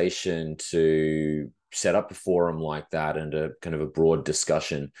organization to set up a forum like that, and a kind of a broad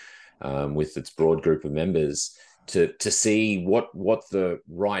discussion with its broad group of members to see what the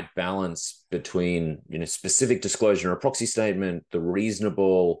right balance between specific disclosure in a proxy statement, the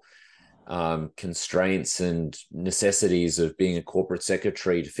reasonable constraints and necessities of being a corporate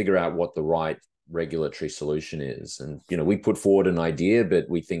secretary, to figure out what the right regulatory solution is. And we put forward an idea, but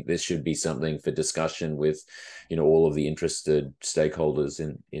we think this should be something for discussion with all of the interested stakeholders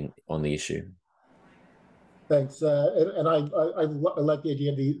on the issue. Thanks. And I like the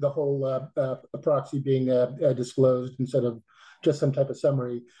idea of the whole proxy being disclosed instead of just some type of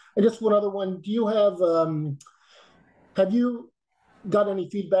summary. And just one other one, do you have you got any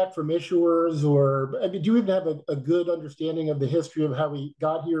feedback from issuers, or do you even have a good understanding of the history of how we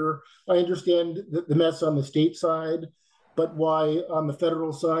got here? I understand the mess on the state side, but why on the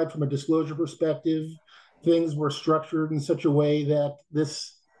federal side, from a disclosure perspective, things were structured in such a way that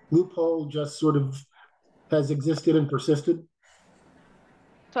this loophole just sort of has existed and persisted?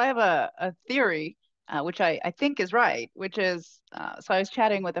 So I have a theory, which I think is right, which is, so I was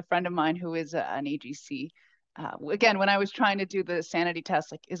chatting with a friend of mine who is an AGC. Again, when I was trying to do the sanity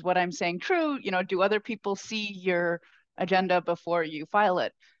test, like, is what I'm saying true? Do other people see your agenda before you file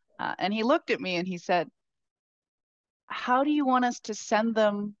it? And he looked at me and he said, how do you want us to send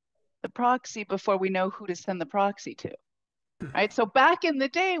them the proxy before we know who to send the proxy to? Right. So back in the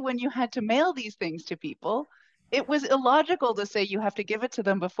day when you had to mail these things to people, it was illogical to say you have to give it to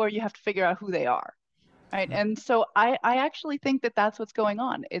them before you have to figure out who they are. Right. And so I actually think that that's what's going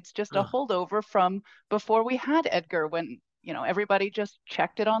on. It's just a holdover from before we had Edgar, when, everybody just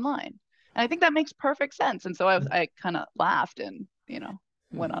checked it online. And I think that makes perfect sense. And so I kind of laughed and,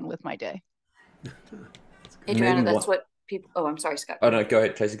 went on with my day. Adriana, that's what people, oh, I'm sorry, Scott. Oh, no, go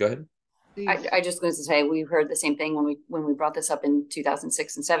ahead, Tracy, go ahead. I just was to say, we heard the same thing when we brought this up in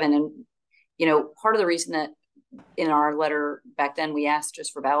 2006 and 7. And, part of the reason that in our letter back then we asked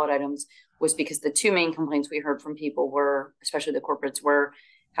just for ballot items was because the two main complaints we heard from people were, especially the corporates, were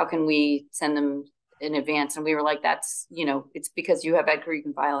how can we send them in advance? And we were like, that's, it's because you have EDGAR, you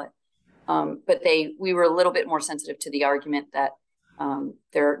can file it. But we were a little bit more sensitive to the argument that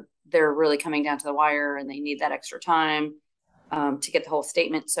they're really coming down to the wire and they need that extra time to get the whole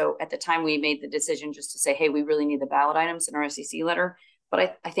statement. So at the time we made the decision just to say, hey, we really need the ballot items in our SEC letter.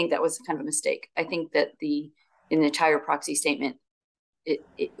 But I think that was kind of a mistake. I think that in the entire proxy statement,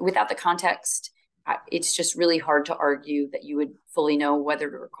 without the context, it's just really hard to argue that you would fully know whether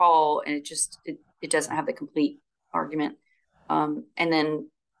to recall, and it doesn't have the complete argument. And then,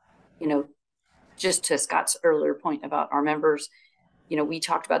 just to Scott's earlier point about our members, we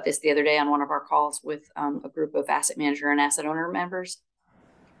talked about this the other day on one of our calls with a group of asset manager and asset owner members.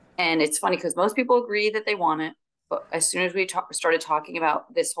 And it's funny because most people agree that they want it. But as soon as we started talking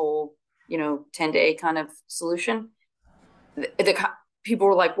about this whole, 10-day kind of solution, the people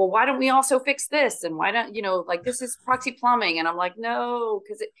were like, well, why don't we also fix this? And why don't, this is proxy plumbing. And I'm like, no,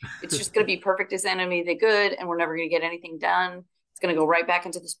 because it's just going to be perfect as enemy of the good. And we're never going to get anything done. It's going to go right back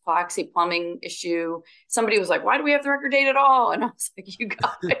into this proxy plumbing issue. Somebody was like, why do we have the record date at all? And I was like, you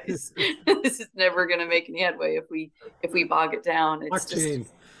guys, this is never going to make any headway if we bog it down. It's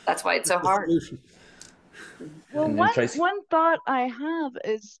just, that's why it's so hard. Well, one thought I have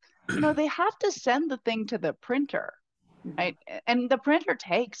is, they have to send the thing to the printer, right? And the printer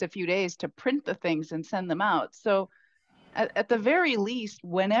takes a few days to print the things and send them out. So at the very least,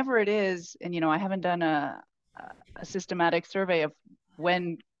 whenever it is, and, I haven't done a systematic survey of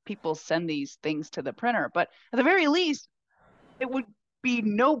when people send these things to the printer, but at the very least, it would be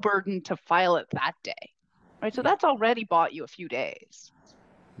no burden to file it that day, right? So that's already bought you a few days.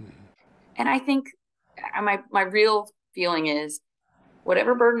 And I think my real feeling is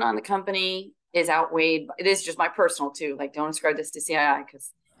whatever burden on the company is outweighed. It is just my personal too. Like, don't ascribe this to CII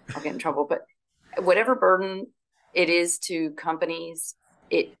because I'll get in trouble. But whatever burden it is to companies,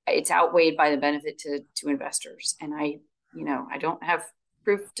 it's outweighed by the benefit to investors. And I don't have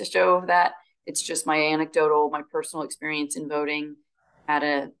proof to show that. It's just my my personal experience in voting at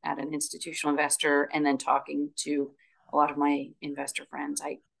an institutional investor and then talking to a lot of my investor friends.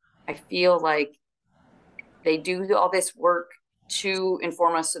 I feel like they do all this work to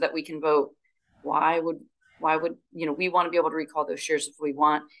inform us so that we can vote. Why would we want to be able to recall those shares if we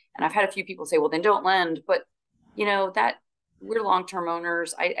want? And I've had a few people say, well, then don't lend. But that we're long-term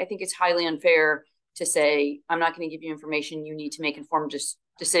owners. I think it's highly unfair to say, I'm not going to give you information. You need to make informed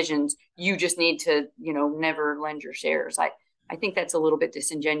decisions. You just need to, never lend your shares. I think that's a little bit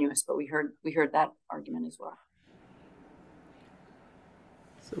disingenuous, but we heard that argument as well.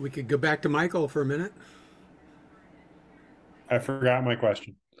 So we could go back to Michael for a minute. I forgot my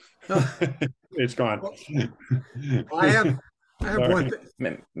question. It's gone. Well, I have one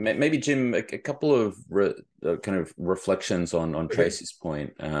thing. Maybe Jim, a couple of kind of reflections on Tracy's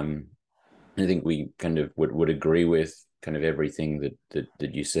point. I think we kind of would agree with kind of everything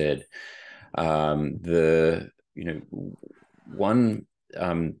that you said. One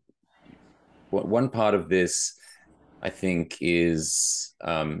part of this, I think, is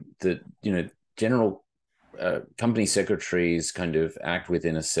that general company secretaries kind of act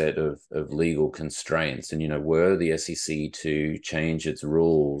within a set of legal constraints, and were the SEC to change its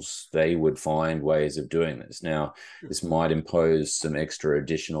rules, they would find ways of doing this. Now, this might impose some extra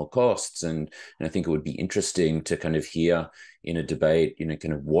additional costs, and I think it would be interesting to kind of hear in a debate,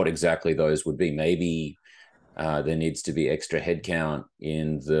 kind of what exactly those would be. Maybe there needs to be extra headcount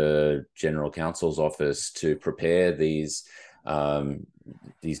in the general counsel's office to prepare these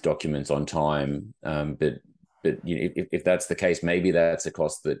documents on time. But if that's the case, maybe that's a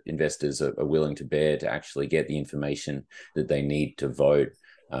cost that investors are willing to bear to actually get the information that they need to vote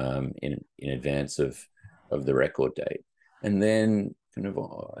in advance of the record date. And then kind of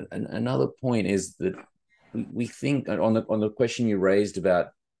another point is that we think on the question you raised about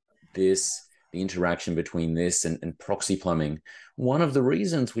this, the interaction between this and proxy plumbing, one of the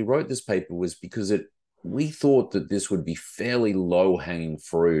reasons we wrote this paper was because we thought that this would be fairly low-hanging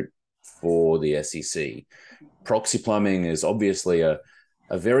fruit for the SEC. Proxy plumbing is obviously a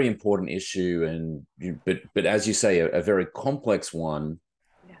very important issue, but as you say, a very complex one.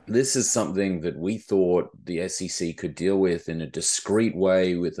 this is something that we thought the SEC could deal with in a discreet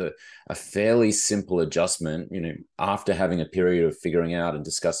way with a fairly simple adjustment, after having a period of figuring out and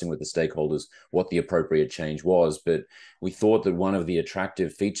discussing with the stakeholders what the appropriate change was. But we thought that one of the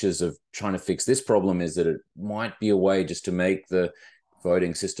attractive features of trying to fix this problem is that it might be a way just to make the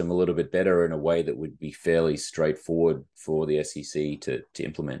voting system a little bit better in a way that would be fairly straightforward for the SEC to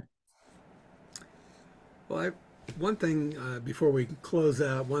implement. Well, one thing, before we close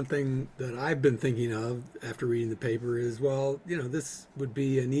out, one thing that I've been thinking of after reading the paper is, well, this would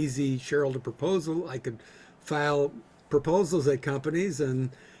be an easy shareholder proposal. I could file proposals at companies,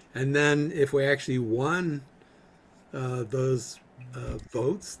 and then if we actually won those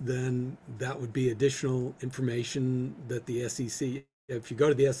votes, then that would be additional information that the SEC, if you go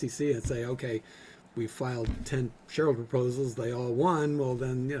to the SEC and say, okay, we filed 10 shareholder proposals, they all won, well,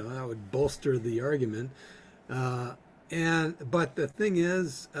 then, that would bolster the argument. But the thing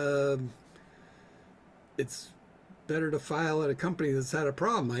is, it's better to file at a company that's had a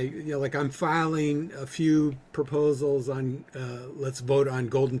problem. I'm filing a few proposals on, let's vote on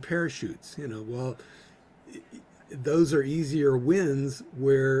golden parachutes. Well, those are easier wins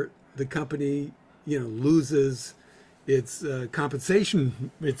where the company, loses its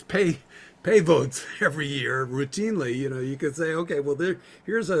compensation, its pay votes every year routinely. You could say, okay, well,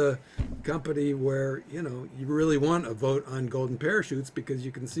 here's a company where you really want a vote on golden parachutes because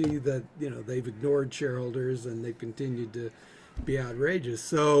you can see that they've ignored shareholders and they've continued to be outrageous.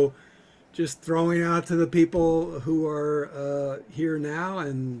 So just throwing out to the people who are here now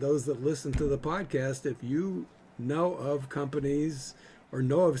and those that listen to the podcast, if you know of companies or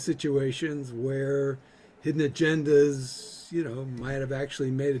know of situations where hidden agendas might have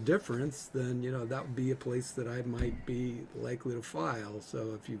actually made a difference, then that would be a place that I might be likely to file.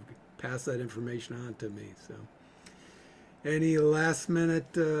 So if you pass that information on to me. So any last minute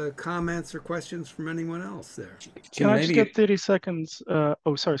comments or questions from anyone else there? Can I just get 30 seconds?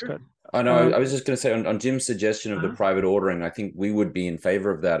 Oh, sorry, Scott. I know. I was just going to say on Jim's suggestion of the private ordering, I think we would be in favor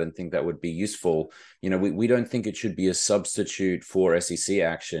of that and think that would be useful. We don't think it should be a substitute for SEC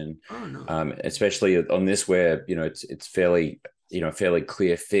action, especially on this where it's fairly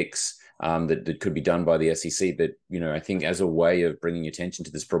clear fix that could be done by the SEC. But I think as a way of bringing attention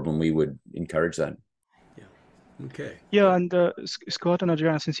to this problem, we would encourage that. Yeah. Okay. Yeah, and Scott and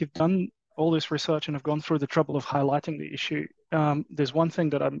Adriana, since you've done all this research and have gone through the trouble of highlighting the issue, there's one thing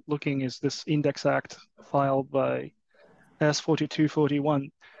that I'm looking is this Index Act filed by S4241.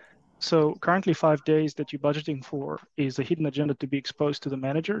 So currently 5 days that you're budgeting for is a hidden agenda to be exposed to the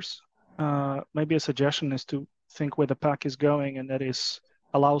managers. Maybe a suggestion is to think where the pack is going, and that is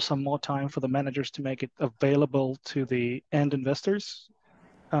allow some more time for the managers to make it available to the end investors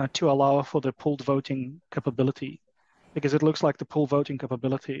to allow for the pooled voting capability. Because it looks like the pool voting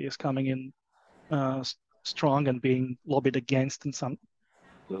capability is coming in strong and being lobbied against in some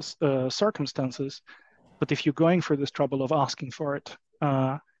circumstances. But if you're going through this trouble of asking for it,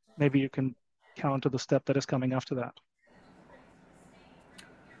 maybe you can counter the step that is coming after that.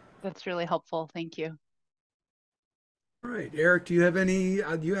 That's really helpful. Thank you. All right, Eric, do you have any?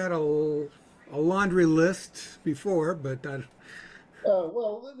 You had a laundry list before, but.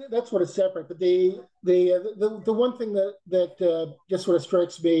 Well, that's sort of separate. But the one thing that just sort of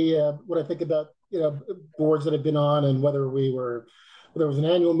strikes me when I think about boards that I've been on and whether it was an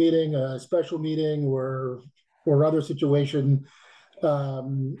annual meeting, a special meeting, or other situation,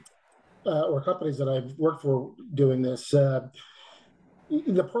 or companies that I've worked for doing this, the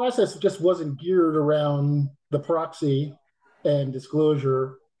process just wasn't geared around the proxy and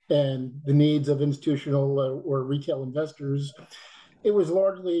disclosure and the needs of institutional or retail investors. It was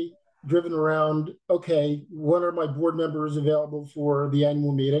largely driven around, okay, when are my board members available for the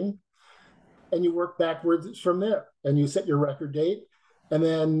annual meeting? And you work backwards from there, and you set your record date, and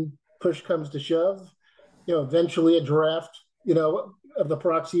then push comes to shove. Eventually a draft, of the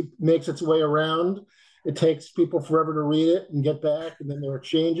proxy makes its way around. It takes people forever to read it and get back, and then there are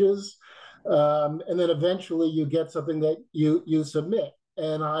changes. And then eventually you get something that you submit.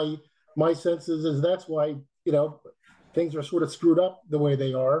 And my sense is that's why, things are sort of screwed up the way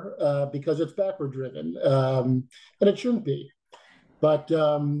they are because it's backward driven, and it shouldn't be. But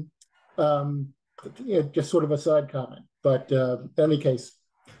just sort of a side comment. But in any case,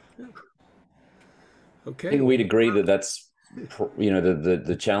 okay. I think we'd agree that that's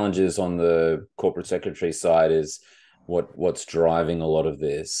the challenges on the corporate secretary side is what's driving a lot of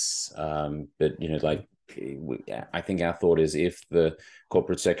this. But I think our thought is if the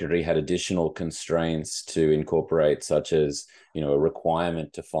corporate secretary had additional constraints to incorporate, such as a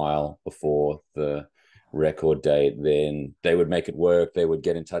requirement to file before the record date, then they would make it work. They would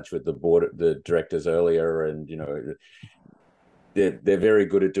get in touch with the directors earlier, and they're very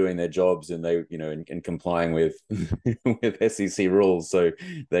good at doing their jobs, and they in complying with with SEC rules. So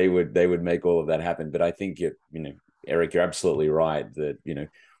they would make all of that happen. But I think Eric, you're absolutely right that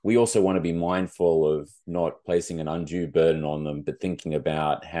we also want to be mindful of not placing an undue burden on them, but thinking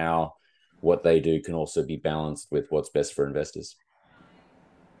about how what they do can also be balanced with what's best for investors.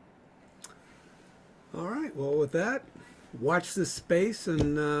 All right. Well, with that, watch this space,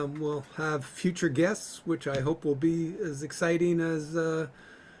 and we'll have future guests, which I hope will be as exciting as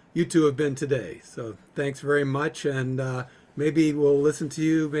you two have been today. So thanks very much, and maybe we'll listen to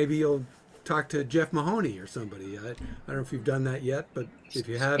you. Maybe you'll talk to Jeff Mahoney or somebody. I don't know if you've done that yet, but if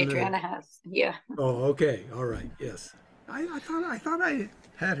you haven't, Adriana has. Yeah. Oh, okay. All right. Yes. I thought I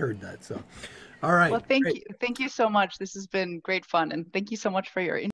had heard that. So, all right. Well, thank you so much. This has been great fun, and thank you so much for your